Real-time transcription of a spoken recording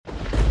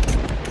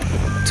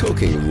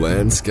Talking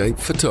landscape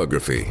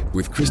photography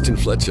with Kristen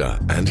Fletcher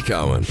and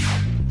Cowan.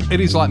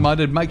 It is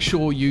Like-Minded. Make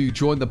sure you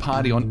join the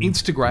party on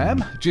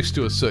Instagram. Just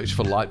do a search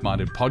for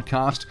Like-Minded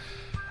Podcast.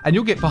 And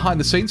you'll get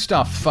behind-the-scenes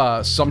stuff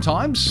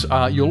sometimes.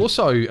 You'll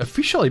also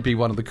officially be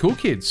one of the cool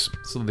kids.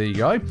 So there you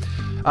go.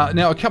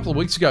 Now, a couple of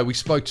weeks ago, we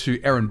spoke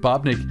to Erin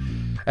Bubnick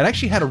and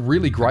actually had a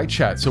really great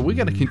chat. So we're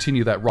going to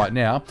continue that right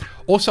now.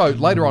 Also,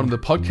 later on in the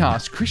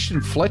podcast,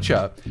 Kristen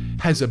Fletcher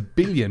has $1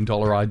 billion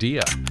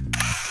idea.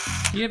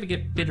 Do you ever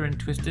get bitter and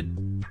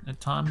twisted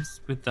at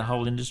times with the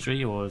whole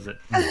industry, or is it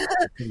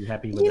pretty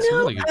happy with it? That's a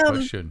really good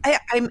question.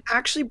 I'm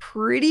actually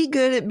pretty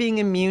good at being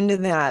immune to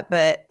that,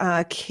 but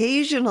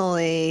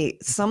occasionally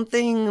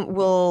something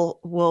will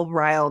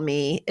rile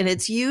me, and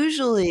it's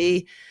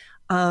usually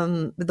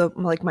one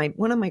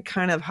of my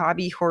kind of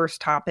hobby horse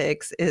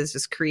topics is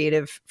just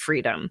creative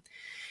freedom.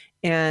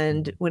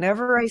 And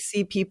whenever I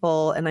see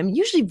people, and I'm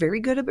usually very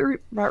good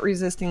about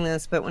resisting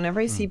this, but whenever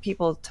I see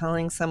people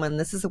telling someone,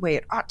 this is the way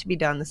it ought to be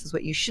done, this is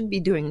what you should be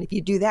doing, and if you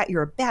do that,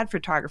 you're a bad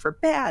photographer,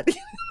 bad.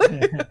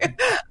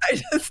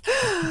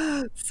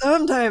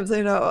 Sometimes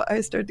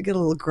I start to get a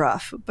little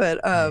gruff, but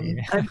I'm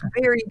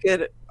very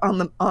good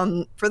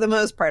for the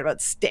most part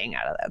about staying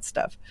out of that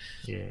stuff.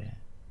 Yeah.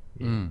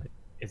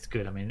 It's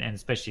good. I mean, and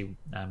especially,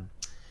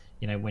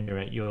 when you're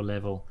at your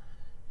level,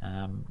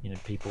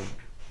 people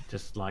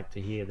just like to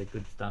hear the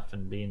good stuff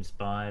and be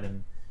inspired,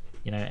 and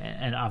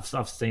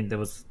I've seen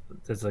there's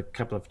a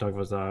couple of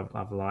photographers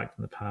I've liked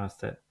in the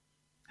past that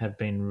have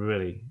been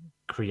really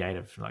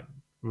creative, like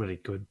really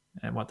good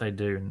at what they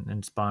do and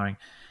inspiring,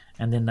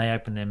 and then they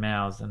open their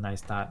mouths and they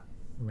start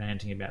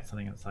ranting about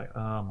something. It's like,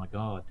 oh my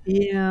god,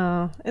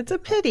 yeah, it's a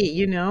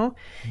pity,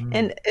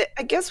 and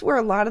I guess where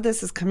a lot of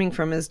this is coming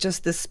from is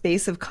just this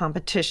space of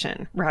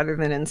competition rather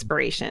than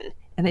inspiration,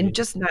 and I'm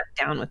just not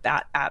down with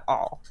that at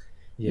all.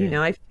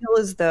 Yeah. I feel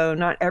as though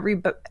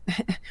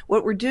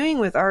what we're doing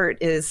with art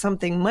is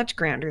something much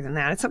grander than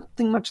that. It's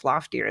something much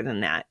loftier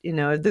than that.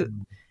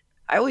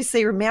 I always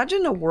say,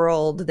 imagine a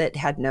world that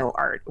had no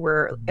art,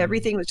 where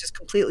everything was just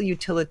completely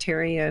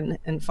utilitarian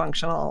and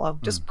functional,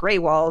 of just gray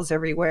walls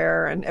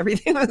everywhere, and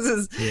everything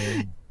was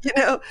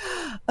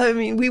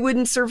we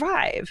wouldn't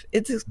survive.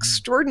 It's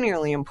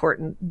extraordinarily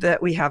important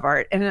that we have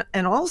art.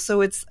 And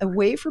also it's a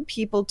way for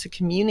people to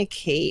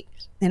communicate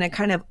in a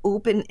kind of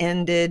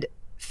open-ended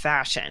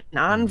fashion,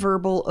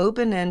 nonverbal,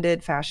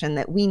 open-ended fashion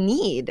that we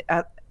need.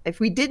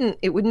 If we didn't,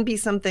 it wouldn't be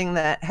something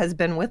that has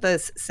been with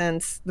us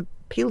since the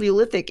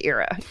Paleolithic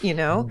era,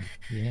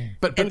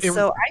 But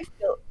so I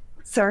feel...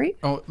 Sorry?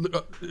 Oh,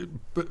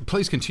 but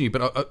please continue.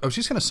 But I was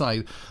just going to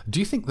say, do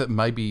you think that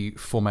maybe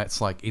formats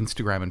like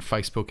Instagram and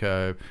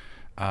Facebook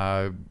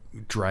are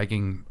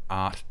dragging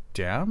art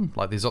down?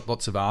 Like, there's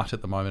lots of art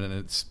at the moment, and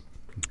it's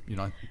being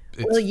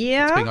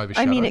overshadowed.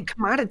 I mean, it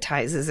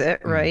commoditizes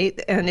it, right?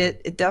 And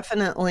it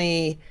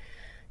definitely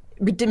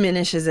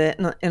diminishes it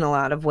in a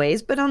lot of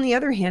ways. But on the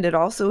other hand, it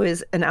also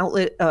is an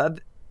outlet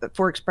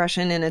for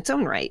expression in its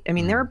own right. I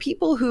mean, there are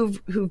people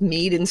who've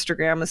made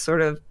Instagram a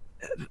sort of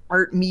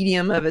art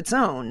medium of its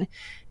own,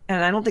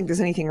 and I don't think there's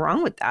anything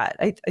wrong with that.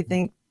 I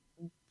think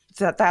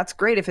that's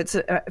great if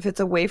it's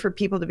a way for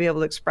people to be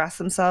able to express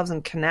themselves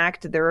and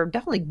connect. There are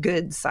definitely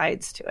good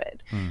sides to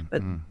it.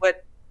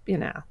 But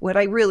what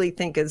I really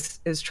think is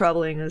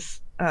troubling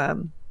is,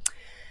 when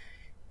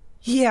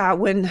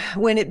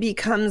it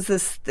becomes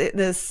this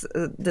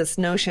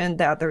notion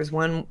that there's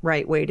one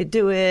right way to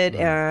do it,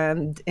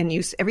 and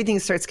everything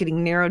starts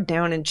getting narrowed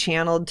down and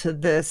channeled to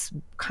this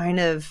kind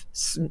of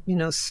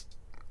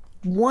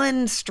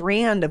one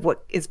strand of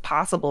what is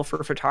possible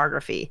for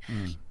photography.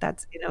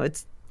 That's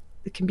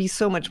it can be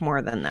so much more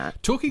than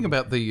that. Talking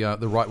about the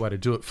right way to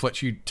do it,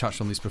 Fletch, you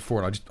touched on this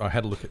before, and I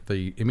had a look at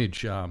the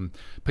image.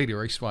 Peter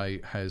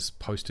Eastway has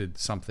posted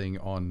something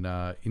on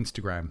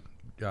Instagram.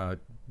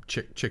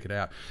 Check it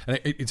out, and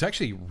it's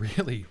actually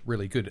really,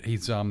 really good.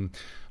 He's I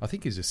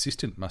think his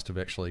assistant must have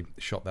actually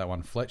shot that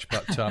one, Fletch,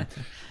 but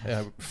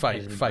Faye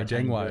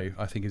Dengwei,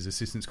 I think his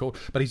assistant's called.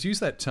 But he's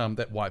used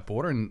that white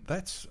border, and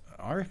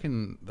I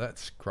reckon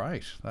that's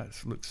great. That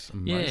looks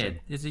amazing.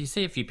 Yeah, you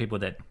see a few people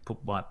that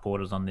put white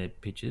borders on their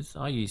pictures.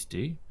 I used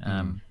to.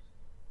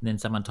 Then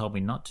someone told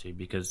me not to,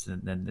 because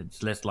then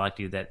it's less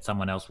likely that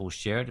someone else will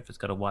share it if it's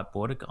got a white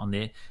border on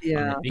there.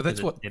 Yeah, but that's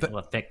it will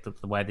affect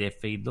the way their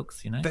feed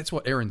looks. That's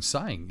what Erin's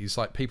saying. Is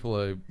like people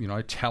are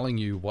telling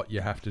you what you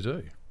have to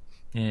do.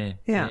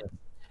 Yeah.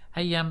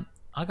 Hey, I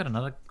got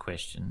another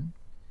question.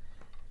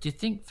 Do you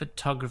think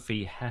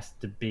photography has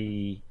to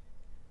be?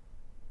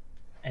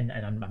 And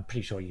I'm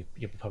pretty sure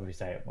you'll probably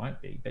say it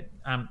won't be, but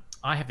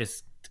I have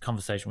this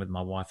conversation with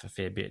my wife a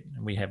fair bit.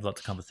 We have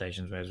lots of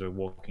conversations as we're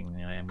walking,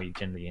 and we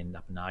generally end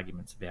up in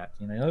arguments about,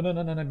 oh no,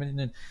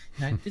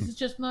 this is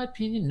just my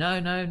opinion. No,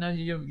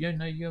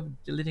 you're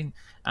deleting.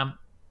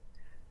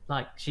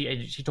 Like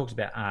she talks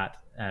about art,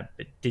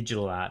 but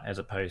digital art as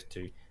opposed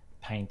to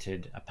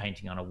a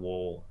painting on a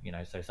wall.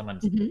 So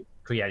someone's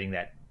creating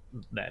that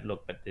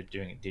look, but they're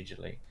doing it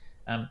digitally.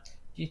 Do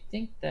you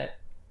think that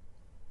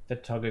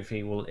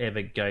photography will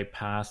ever go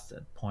past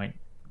a point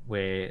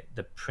where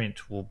the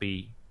print will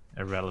be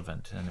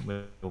irrelevant,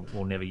 and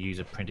we'll never use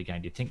a print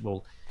again? Do you think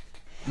we'll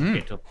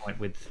get to a point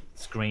with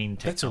screen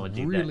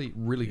technology? That's a really,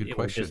 really good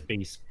question. Will just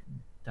be,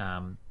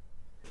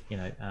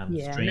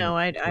 Yeah, streamed no,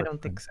 I to a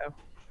don't think screen? so.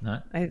 No.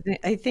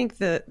 I think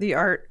the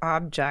art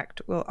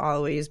object will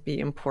always be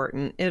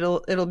important.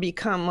 It'll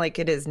become like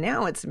it is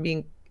now.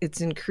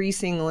 It's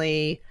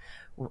increasingly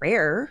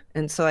rare,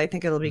 and so I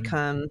think it'll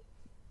become,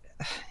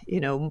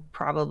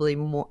 probably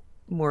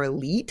more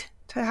elite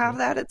to have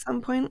that at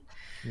some point.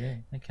 Yeah.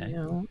 Okay.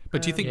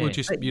 But do you think we'll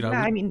just, but,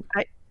 I mean,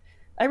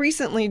 I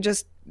recently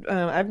just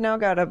I've now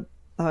got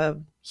a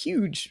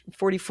huge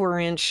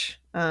 44-inch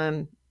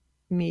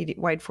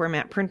wide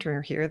format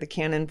printer here, the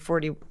Canon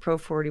Pro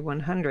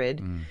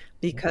 4100,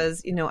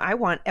 because I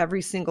want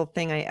every single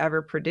thing I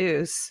ever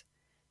produce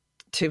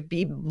to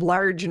be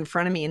large in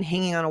front of me and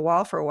hanging on a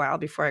wall for a while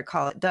before I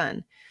call it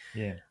done.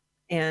 Yeah.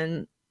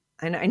 And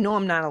I know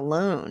I'm not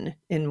alone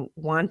in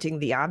wanting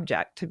the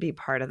object to be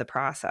part of the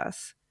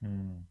process.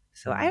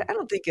 So I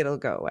don't think it'll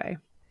go away.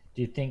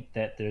 Do you think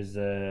that there's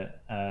a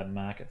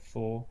market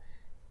for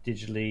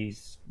digitally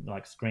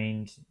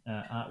screened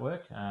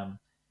artwork?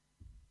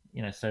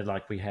 So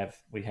like we have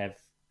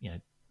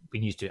we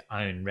used to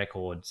own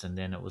records, and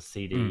then it was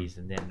CDs,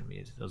 and then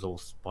it was all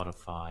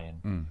Spotify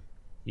and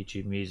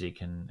YouTube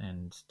Music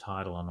and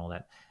Tidal and all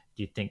that.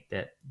 Do you think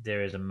that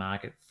there is a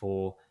market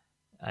for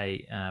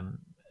a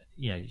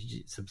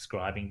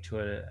subscribing to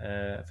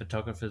a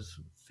photographer's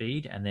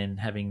feed and then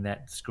having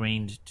that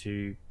streamed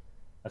to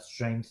a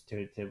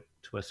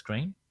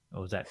screen,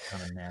 or is that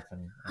kind of naff?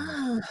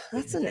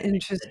 That's an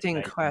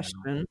interesting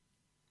question.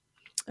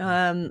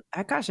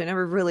 Gosh, I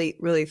never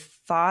really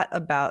thought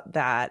about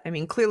that. I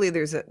mean, clearly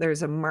there's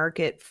a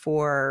market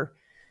for,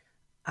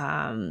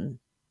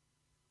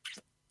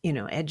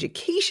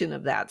 education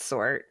of that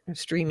sort,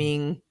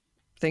 streaming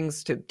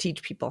things to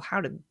teach people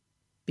how to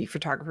be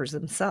photographers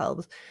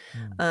themselves.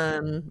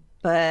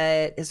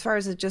 But as far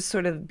as it just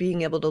sort of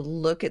being able to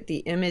look at the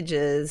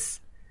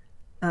images,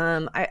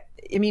 I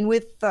mean,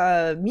 with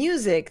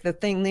music, the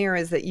thing there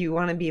is that you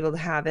want to be able to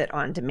have it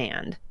on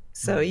demand.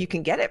 So you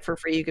can get it for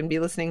free. You can be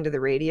listening to the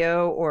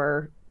radio,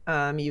 or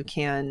you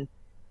can,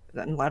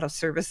 in a lot of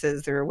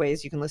services, there are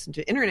ways you can listen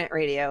to internet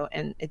radio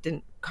and it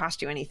didn't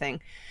cost you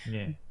anything.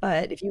 Yeah.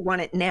 But if you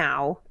want it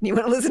now, you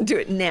want to listen to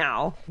it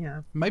now.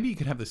 Yeah. Maybe you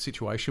could have the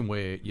situation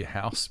where your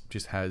house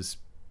just has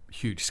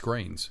huge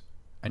screens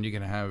and you're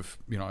going to have,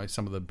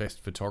 some of the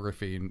best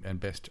photography and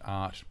best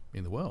art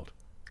in the world.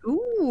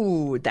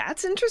 Ooh,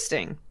 that's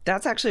interesting.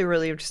 That's actually a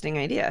really interesting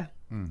idea.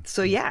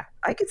 So yeah,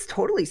 I could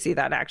totally see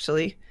that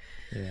actually.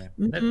 Yeah,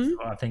 that's,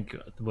 I think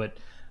what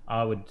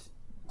I would,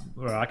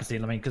 or I can see. I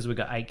mean, because we've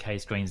got 8K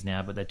screens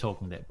now, but they're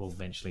talking that we'll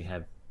eventually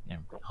have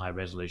higher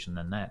resolution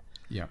than that.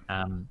 Yeah.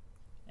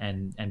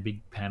 And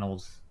big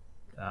panels,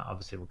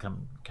 obviously will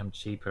come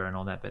cheaper and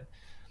all that. But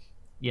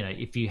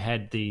if you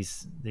had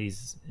these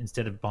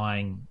instead of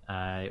buying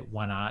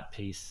one art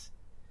piece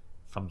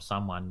from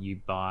someone, you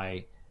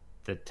buy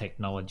the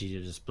technology to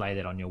display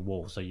that on your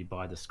wall. So you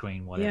buy the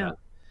screen, whatever.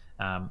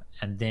 Yeah.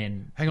 And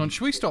then hang on,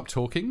 should we stop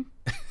talking?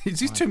 Is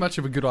this too much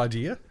of a good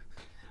idea?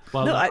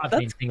 Well, no, I've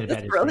been thinking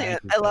about it.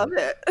 Brilliant. I love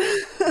it.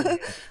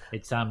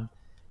 It's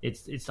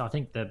I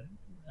think the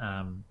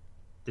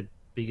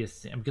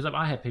biggest, because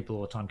I have people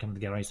all the time come to the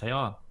gallery and say,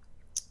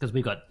 because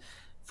we've got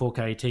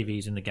 4K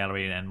TVs in the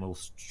gallery and we'll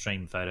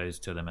stream photos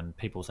to them, and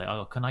people say,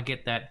 can I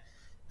get that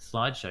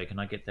slideshow? Can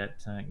I get that?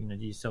 Do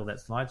you sell that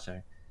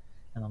slideshow?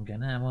 And I'm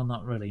going, well,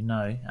 not really,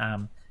 no.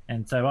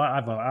 And so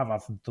I've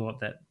often thought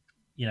that,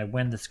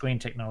 when the screen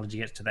technology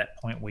gets to that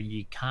point where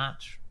you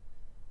can't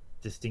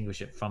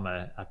distinguish it from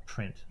a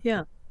print,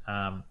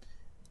 and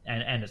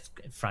it's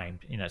framed,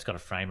 it's got a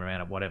frame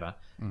around it, whatever.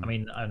 I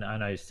mean, I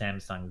know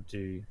Samsung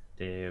do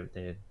they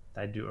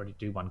already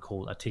do one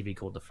called a TV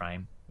called The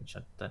Frame, which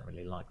I don't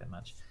really like that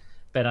much.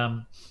 But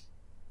I'm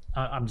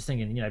just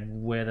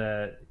thinking,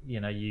 whether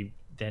you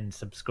then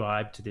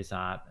subscribe to this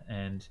art,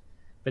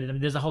 but I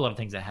mean, there's a whole lot of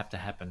things that have to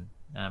happen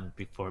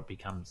before it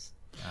becomes.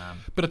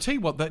 But I tell you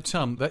what,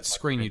 that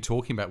screen you're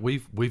talking about,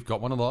 we've got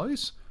one of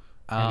those,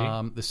 the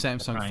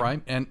Samsung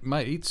frame, and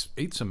mate,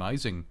 it's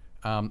amazing.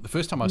 The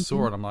first time I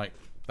saw it, I'm like,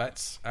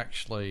 that's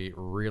actually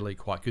really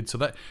quite good. So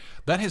that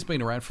has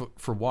been around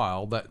for a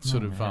while. That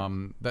sort of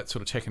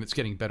tech, and it's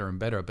getting better and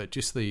better. But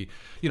just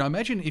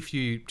imagine if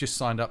you just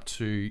signed up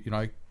to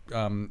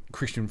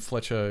Christian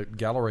Fletcher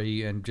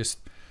Gallery, and just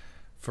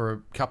for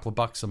a couple of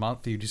bucks a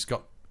month, you just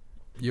got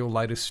your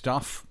latest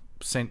stuff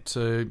sent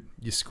to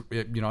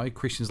your,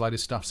 Christian's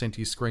latest stuff sent to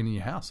your screen in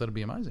your house. That'd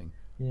be amazing.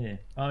 Yeah,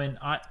 I mean,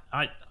 I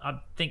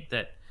think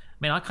that. I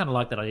mean, I kind of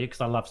like that idea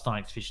because I love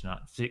science fiction,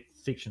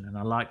 and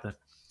I like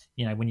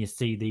when you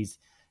see these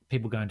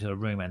people go into a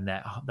room and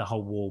that the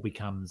whole wall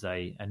becomes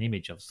an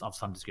image of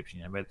some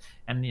description,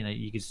 and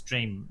you could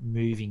stream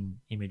moving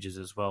images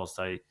as well.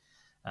 So,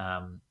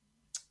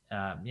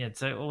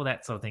 so all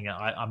that sort of thing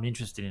I'm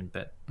interested in,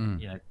 but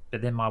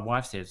but then my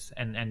wife says,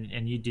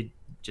 and you did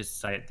just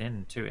say it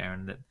then too,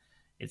 Aaron, that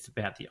it's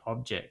about the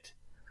object.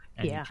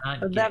 And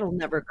that'll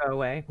never go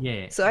away.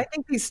 Yeah. So I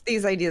think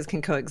these ideas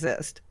can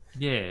coexist.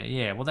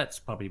 Yeah. Well, that's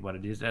probably what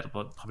it is. That's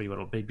probably what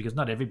it'll be, because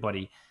not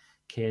everybody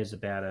cares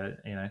about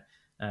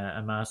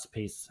a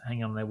masterpiece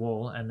hanging on their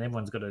wall, and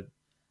everyone's got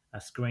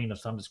a screen of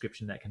some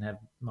description that can have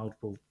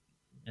multiple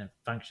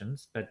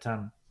functions. But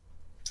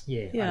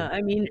yeah.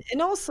 I mean,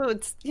 and also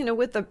it's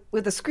with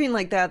a screen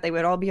like that, they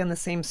would all be on the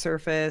same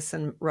surface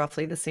and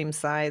roughly the same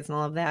size and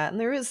all of that. And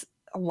there is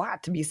a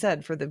lot to be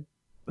said for the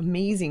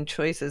amazing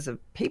choices of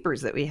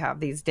papers that we have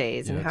these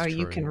days, and how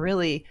you can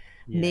really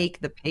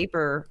make the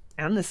paper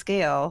and the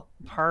scale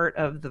part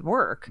of the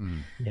work.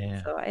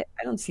 Yeah. So I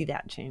don't see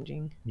that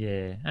changing.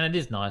 Yeah, and it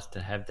is nice to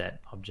have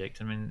that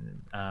object. I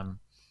mean,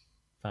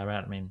 far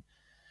out. I mean,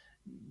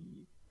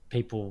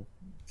 people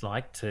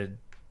like to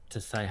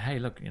say, hey,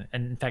 look, and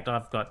in fact,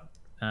 I've got,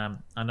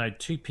 I know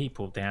 2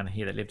 people down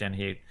here that live down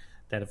here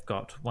that have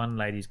got, one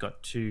lady's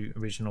got 2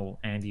 original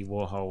Andy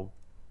Warhol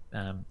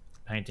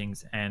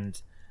paintings,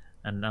 and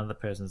another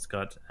person's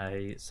got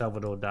a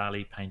Salvador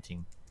Dali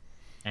painting.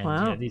 And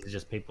wow. These are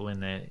just people in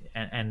there,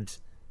 and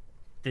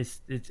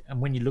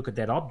when you look at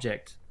that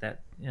object,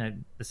 that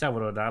the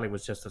Salvador Dali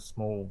was just a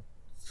small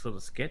sort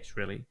of sketch,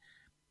 really,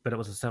 but it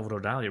was a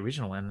Salvador Dali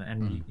original,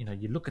 and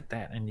you look at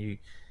that and you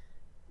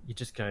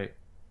just go,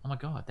 oh my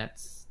God,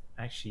 that's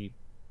actually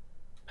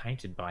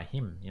painted by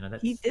him.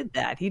 He did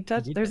that.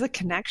 There's a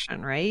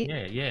connection, right?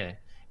 Yeah.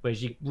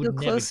 Whereas you would feel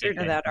never closer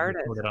get to that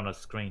artist. Put it on a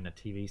screen, a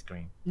TV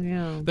screen.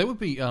 Yeah, that would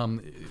be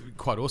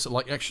quite awesome.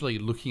 Like actually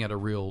looking at a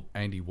real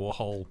Andy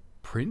Warhol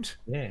print,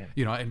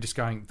 and just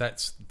going,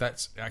 that's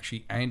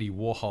actually Andy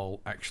Warhol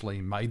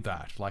actually made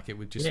that. Like it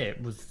would just it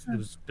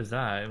was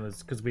bizarre. It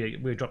was because we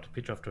dropped a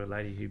picture off to a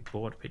lady who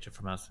bought a picture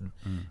from us, and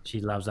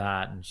she loves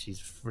art, and she's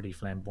pretty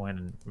flamboyant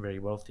and very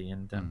wealthy,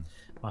 and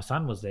my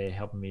son was there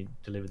helping me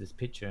deliver this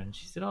picture, and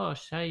she said, oh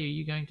Shay, are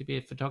you going to be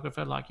a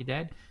photographer like your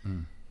dad?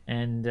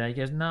 And he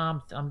goes,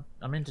 no,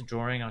 I'm into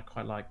drawing. I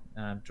quite like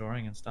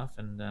drawing and stuff.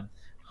 And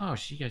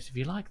she goes, if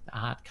you like the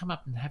art, come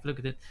up and have a look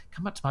at it.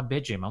 Come up to my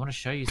bedroom. I want to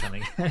show you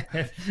something.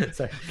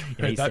 So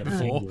he said,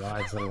 your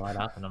eyes sort of light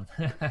up, and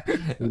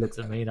he looks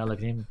at me and I look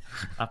at him.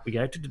 Up we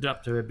go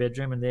up to her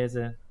bedroom, and there's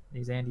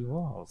these Andy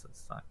Warhols.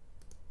 It's like,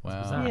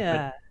 wow, bizarre.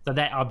 yeah. So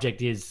that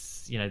object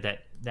is,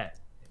 that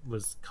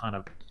was kind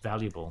of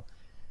valuable.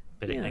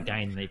 But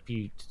again,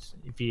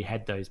 if you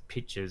had those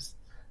pictures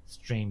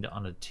streamed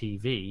on a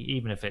TV,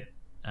 even if it,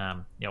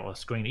 or a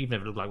screen, even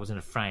if it looked like it was in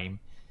a frame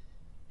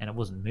and it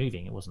wasn't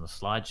moving, it wasn't a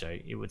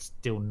slideshow, it would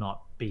still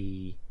not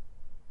be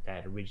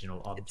that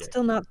original object. It's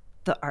still not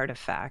the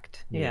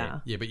artifact. Yeah,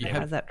 but you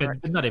have that.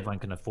 But not everyone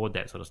can afford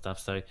that sort of stuff.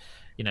 So,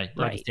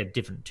 like you said,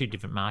 two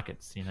different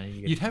markets.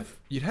 You'd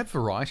have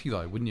variety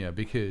though, wouldn't you?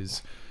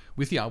 Because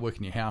with the artwork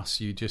in your house,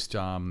 you just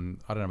I don't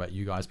know about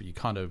you guys, but you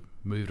kind of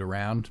move it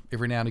around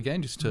every now and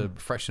again just to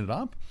freshen it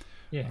up.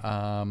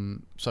 Yeah.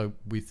 So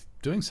with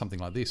doing something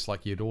like this,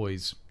 like you'd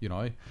always,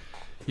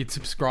 you'd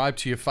subscribe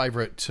to your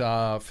favourite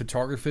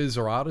photographers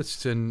or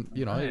artists, and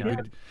I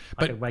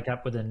could wake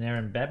up with an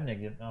Aaron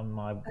Babnick on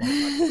my.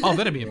 Oh,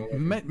 that'd be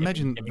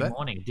imagine every that.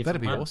 Morning,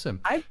 that'd be awesome.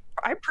 I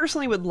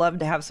personally would love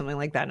to have something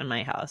like that in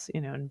my house,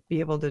 and be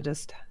able to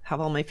just have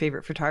all my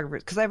favorite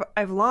photographers, because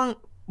I've long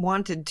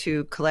wanted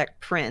to collect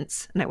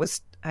prints, and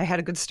I had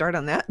a good start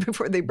on that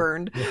before they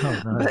burned.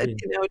 But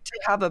to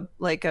have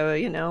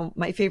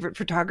my favorite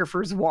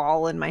photographer's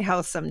wall in my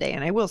house someday,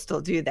 and I will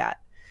still do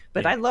that.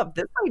 But I love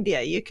this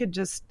idea. You could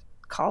just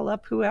call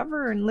up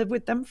whoever and live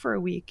with them for a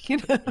week.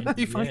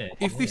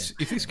 If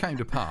this came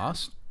to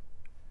pass,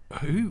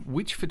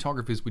 which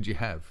photographers would you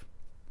have?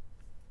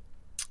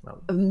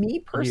 Well, me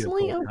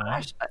personally, oh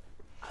gosh,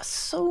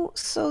 so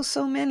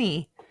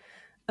many.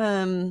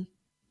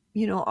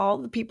 All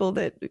the people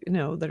that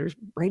that are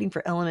writing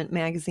for Element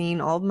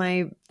magazine, all of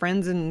my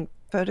friends in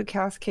Photo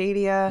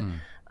Cascadia,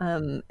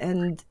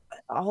 and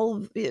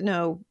all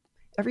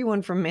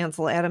everyone from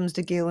Ansel Adams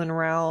to Galen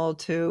Rowell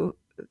to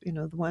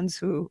the ones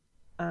who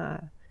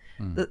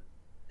the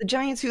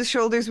giants whose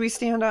shoulders we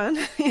stand on.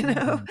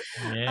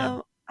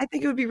 I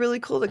think it would be really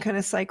cool to kind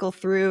of cycle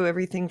through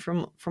everything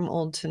from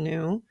old to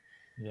new.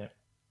 Yeah,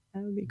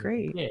 that would be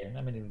great. Yeah,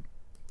 I mean,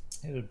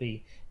 it would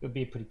be a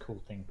pretty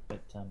cool thing,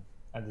 but.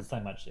 There's so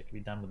much that can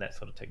be done with that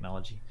sort of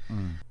technology.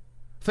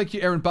 Thank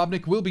you, Aaron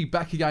Babnick. We'll be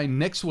back again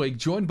next week,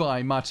 joined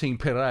by Martine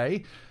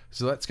Perret.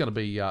 So that's going to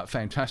be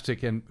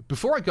fantastic. And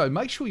before I go,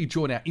 make sure you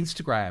join our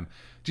Instagram.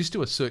 Just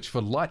do a search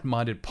for Light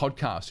Minded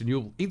Podcast, and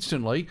you'll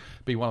instantly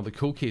be one of the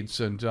cool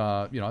kids and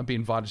be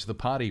invited to the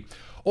party.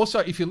 Also,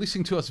 if you're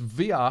listening to us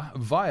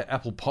via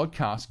Apple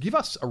Podcasts, give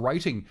us a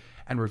rating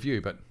and review,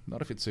 but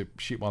not if it's a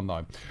shit one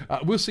though.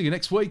 We'll see you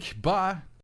next week. Bye.